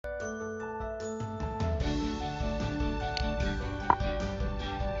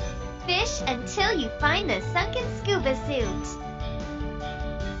fish until you find the sunken scuba suit.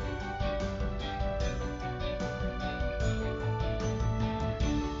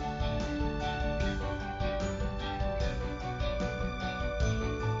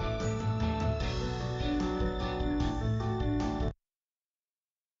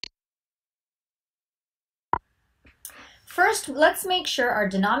 First, let's make sure our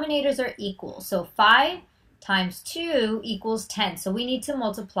denominators are equal. So 5 times 2 equals 10. So we need to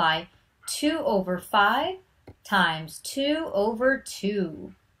multiply 2 over 5 times 2 over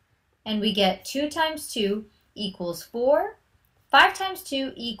 2. And we get 2 times 2 equals 4. 5 times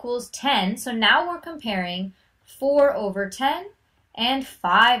 2 equals 10. So now we're comparing 4 over 10 and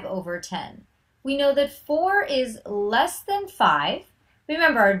 5 over 10. We know that 4 is less than 5.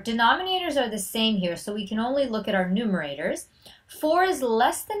 Remember, our denominators are the same here, so we can only look at our numerators. 4 is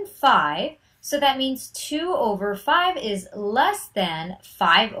less than 5, so that means 2 over 5 is less than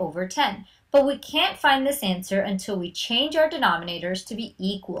 5 over 10. But we can't find this answer until we change our denominators to be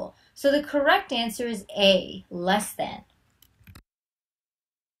equal. So the correct answer is A, less than.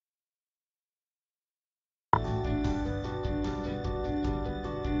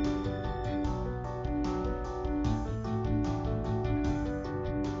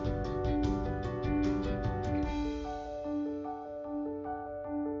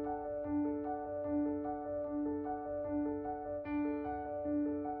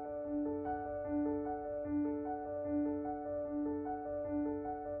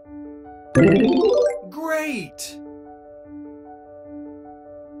 Great!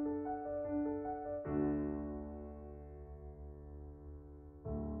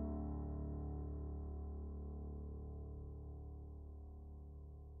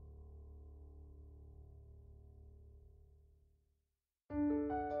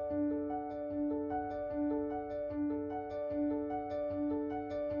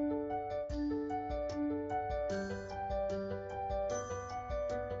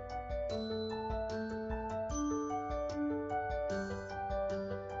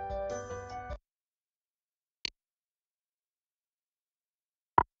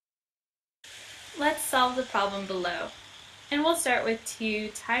 Let's solve the problem below, and we'll start with 2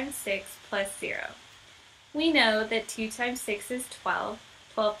 times 6 plus 0. We know that 2 times 6 is 12.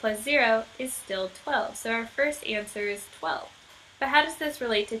 12 plus 0 is still 12, so our first answer is 12. But how does this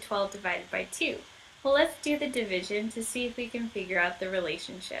relate to 12 divided by 2? Well, let's do the division to see if we can figure out the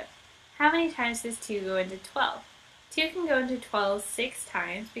relationship. How many times does 2 go into 12? 2 can go into 12 6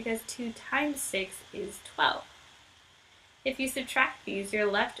 times because 2 times 6 is 12. If you subtract these,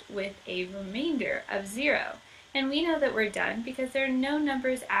 you're left with a remainder of 0. And we know that we're done because there are no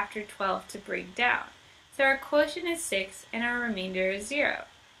numbers after 12 to bring down. So our quotient is 6 and our remainder is 0.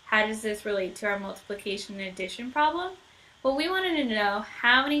 How does this relate to our multiplication and addition problem? Well, we wanted to know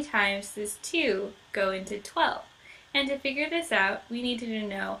how many times does 2 go into 12. And to figure this out, we needed to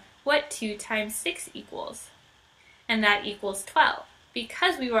know what 2 times 6 equals. And that equals 12.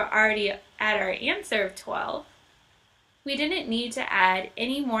 Because we were already at our answer of 12, we didn't need to add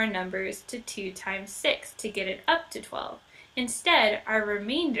any more numbers to 2 times 6 to get it up to 12. Instead, our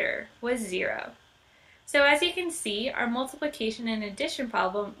remainder was 0. So as you can see, our multiplication and addition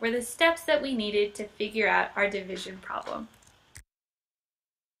problem were the steps that we needed to figure out our division problem.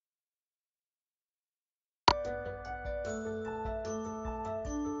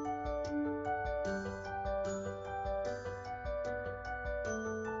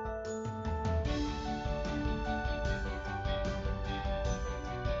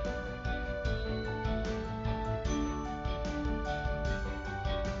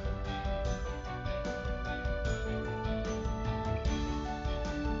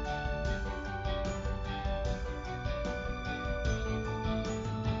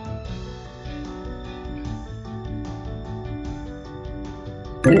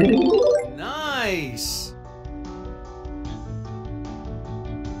 Nice!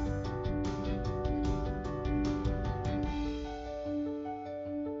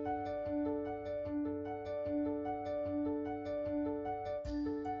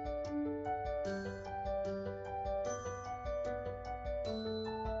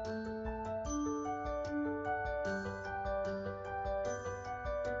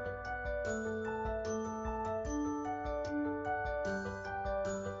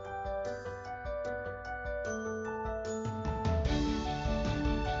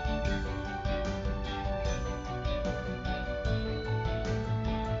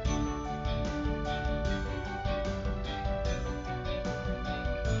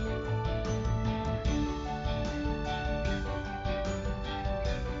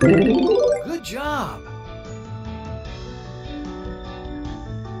 Good job!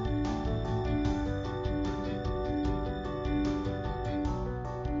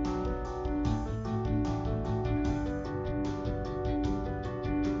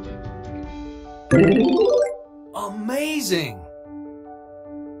 Amazing!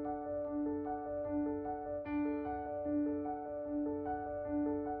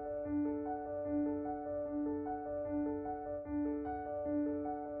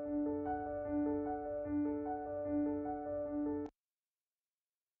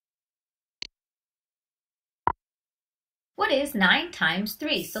 What is 9 times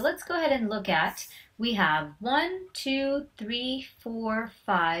 3? So let's go ahead and look at, we have 1, 2, 3, 4,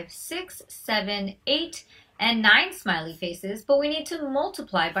 5, 6, 7, 8, and 9 smiley faces, but we need to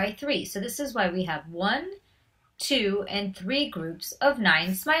multiply by 3. So this is why we have 1, 2, and 3 groups of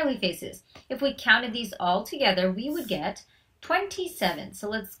 9 smiley faces. If we counted these all together, we would get 27. So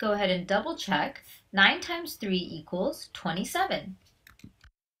let's go ahead and double check. 9 times 3 equals 27.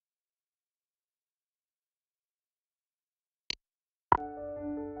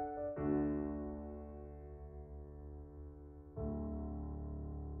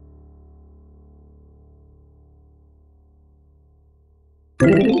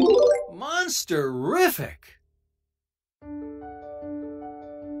 Monsterific!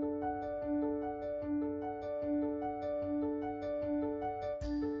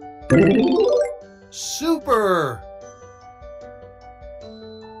 Super!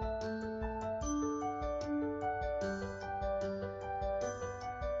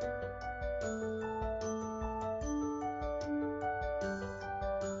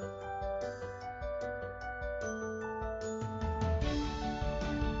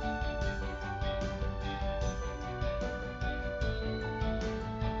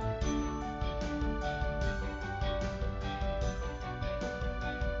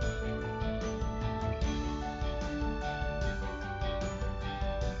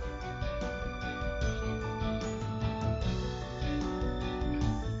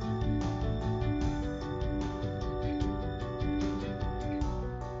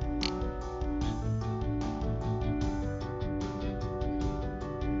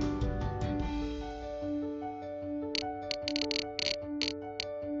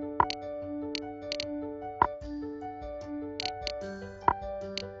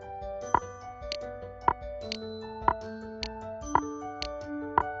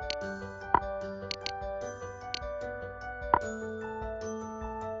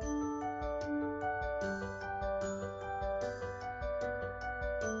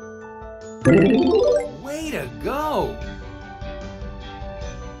 Way to go!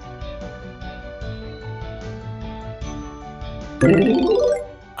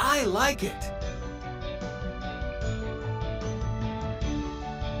 I like it!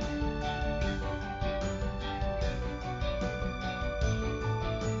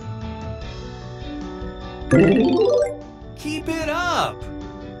 Keep it up!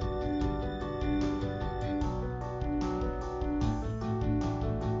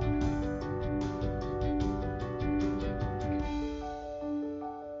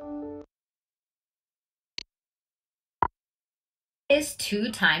 Is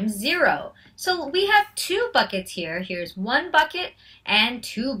 2 times 0. So we have 2 buckets here. Here's 1 bucket and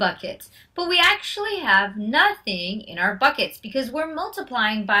 2 buckets. But we actually have nothing in our buckets because we're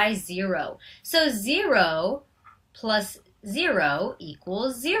multiplying by 0. So 0 plus 0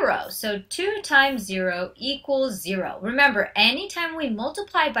 equals 0. So 2 times 0 equals 0. Remember, anytime we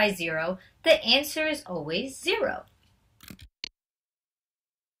multiply by 0, the answer is always 0.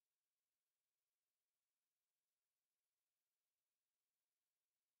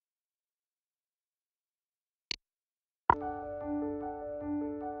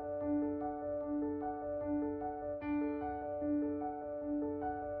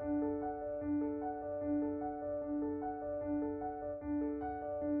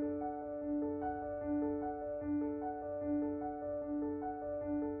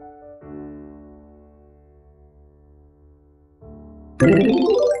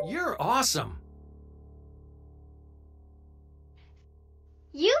 You're awesome!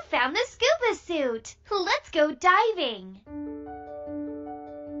 You found the scuba suit! Let's go diving!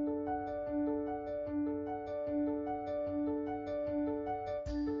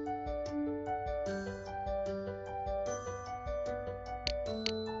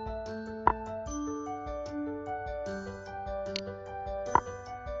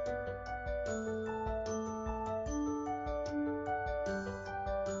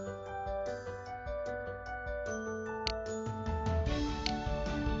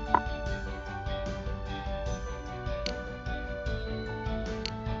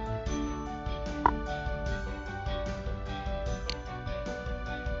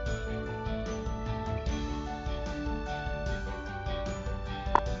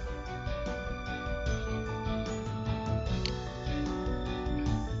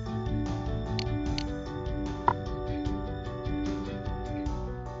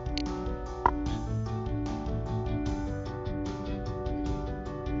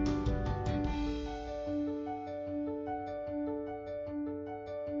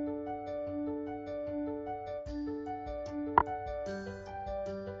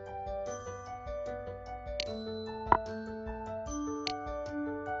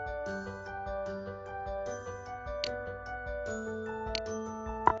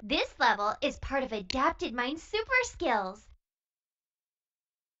 This level is part of Adapted Mind Super Skills.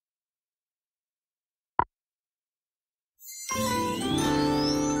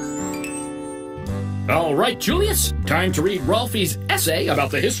 All right, Julius, time to read Ralphie's essay about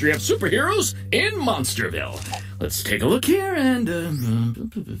the history of superheroes in Monsterville. Let's take a look here and...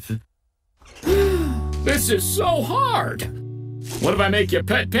 This is so hard! What if I make you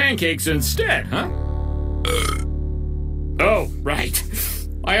pet pancakes instead, huh? Oh, right.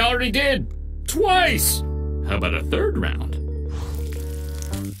 I already did. Twice! How about a third round?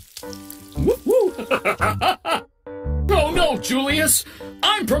 Woo-hoo! Oh no, Julius!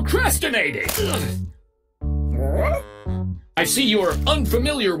 I'm procrastinating! I see you are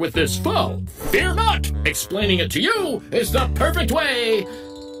unfamiliar with this foe. Fear not! Explaining it to you is the perfect way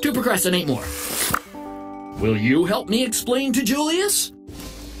to procrastinate more. Will you help me explain to Julius?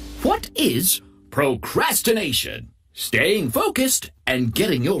 What is procrastination? Staying focused and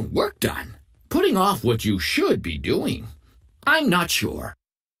getting your work done. Putting off what you should be doing. I'm not sure.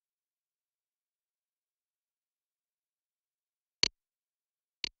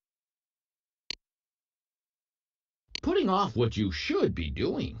 Putting off what you should be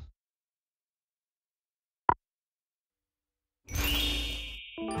doing.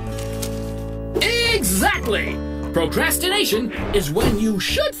 Exactly! Procrastination is when you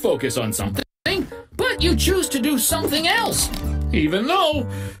should focus on something, but you choose to do something else, even though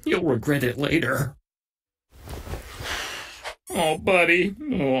you'll regret it later. Oh, buddy.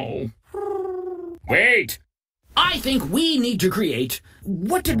 Oh. Wait! I think we need to create,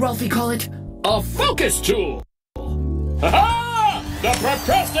 what did Ralphie call it? A focus tool! Ha-ha! The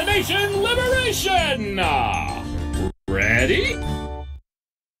Procrastination Liberation! Ready?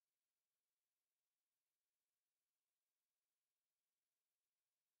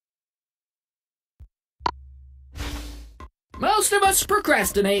 Most of us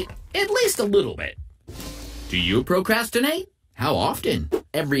procrastinate, at least a little bit. Do you procrastinate? How often?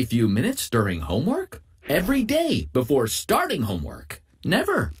 Every few minutes during homework? Every day before starting homework?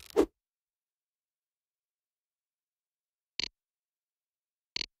 Never.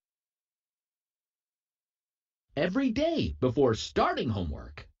 Every day before starting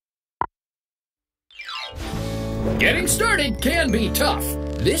homework. Getting started can be tough.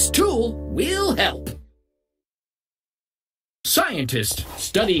 This tool will help. Scientists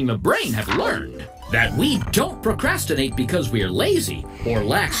studying the brain have learned that we don't procrastinate because we're lazy or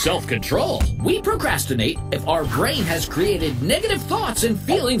lack self-control. We procrastinate if our brain has created negative thoughts and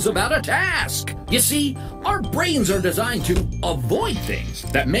feelings about a task. You see, our brains are designed to avoid things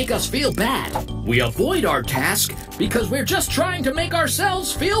that make us feel bad. We avoid our task because we're just trying to make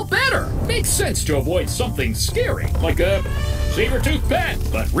ourselves feel better. Makes sense to avoid something scary, like a saber-toothed pet.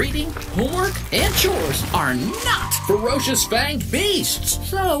 But reading, homework, and chores are not ferocious fanged beasts.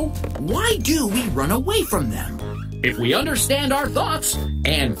 So, why do we run away from them? If we understand our thoughts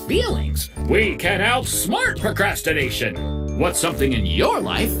and feelings, we can outsmart procrastination. What's something in your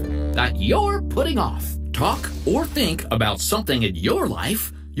life that you're putting off? Talk or think about something in your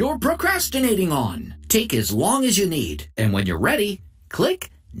life you're procrastinating on. Take as long as you need, and when you're ready,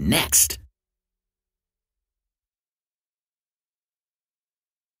 click Next.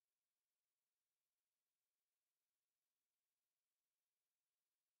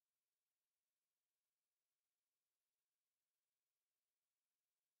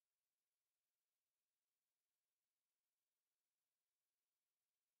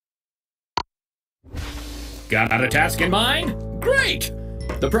 Got a task in mind? Great!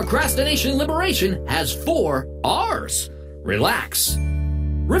 The Procrastination Liberation has 4 R's. Relax,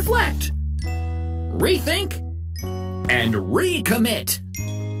 reflect, rethink, and recommit.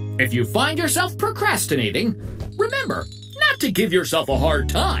 If you find yourself procrastinating, remember not to give yourself a hard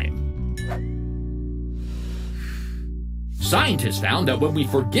time. Scientists found that when we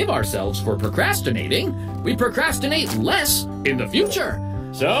forgive ourselves for procrastinating, we procrastinate less in the future.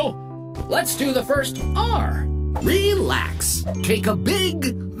 So, let's do the first R. Relax. Take a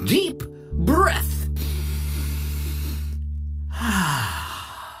big, deep breath.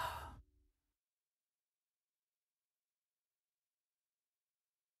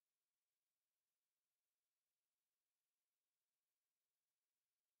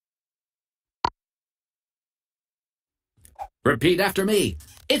 Repeat after me.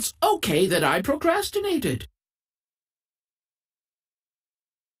 It's okay that I procrastinated.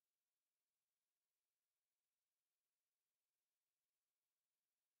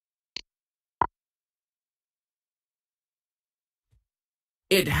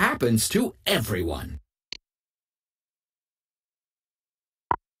 It happens to everyone.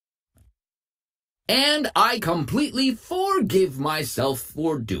 and I completely forgive myself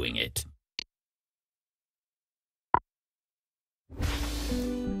for doing it.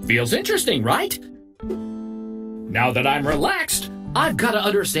 Feels interesting, right? Now that I'm relaxed, I've got to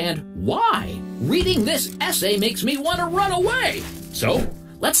understand why reading this essay makes me want to run away. So,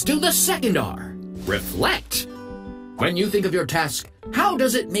 let's do the second R. Reflect. When you think of your task, how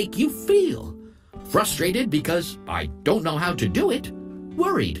does it make you feel? Frustrated because I don't know how to do it.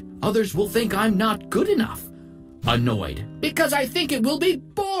 Worried others will think I'm not good enough. Annoyed because I think it will be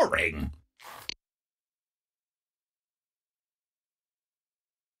boring.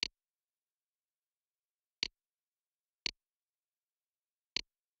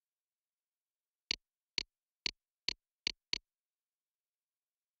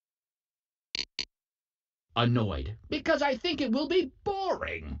 Annoyed because I think it will be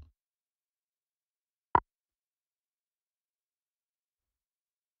boring.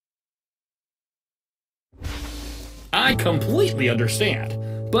 I completely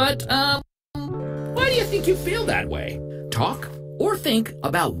understand. But, why do you think you feel that way? Talk or think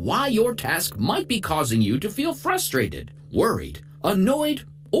about why your task might be causing you to feel frustrated, worried, annoyed,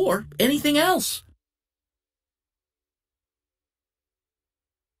 or anything else.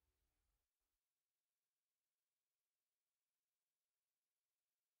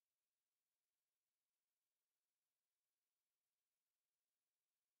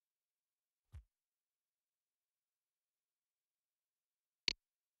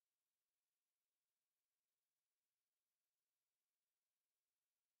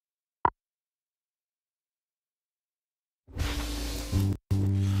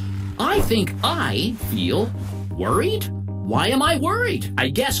 I think I feel worried. Why am I worried? I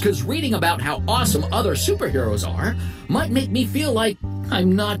guess because reading about how awesome other superheroes are might make me feel like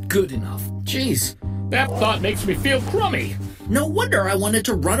I'm not good enough. Jeez, that thought makes me feel crummy. No wonder I wanted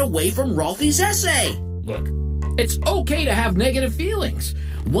to run away from Rolfie's essay. Look, it's okay to have negative feelings.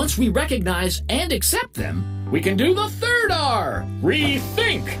 Once we recognize and accept them, we can do the third R,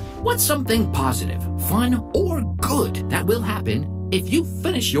 rethink. What's something positive, fun, or good that will happen if you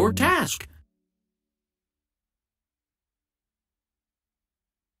finish your task?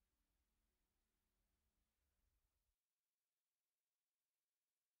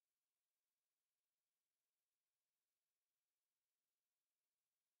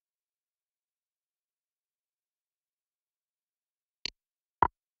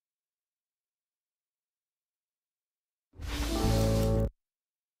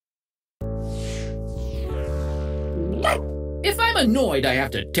 If I'm annoyed I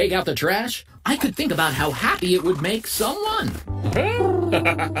have to take out the trash, I could think about how happy it would make someone.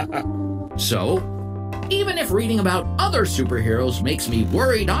 So, even if reading about other superheroes makes me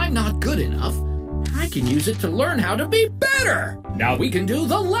worried I'm not good enough, I can use it to learn how to be better. Now we can do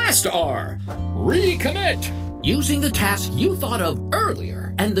the last R, recommit. Using the task you thought of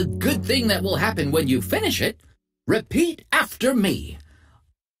earlier and the good thing that will happen when you finish it, repeat after me.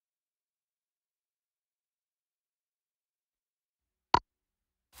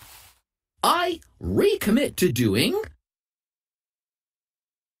 I recommit to doing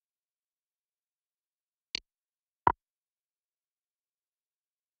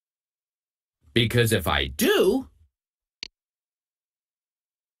because if I do,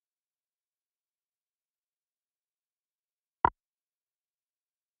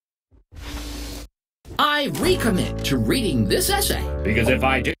 I recommit to reading this essay. Because if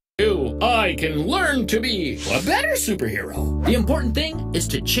I do, I can learn to be a better superhero. The important thing is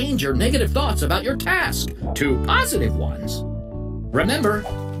to change your negative thoughts about your task to positive ones. Remember,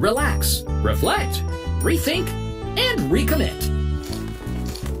 relax, reflect, rethink, and recommit.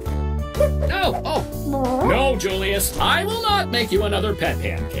 No, Julius, I will not make you another pet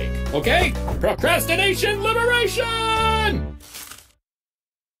pancake, okay? Procrastination liberation!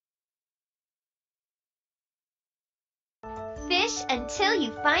 Fish until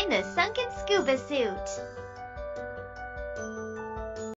you find the sunken scuba suit.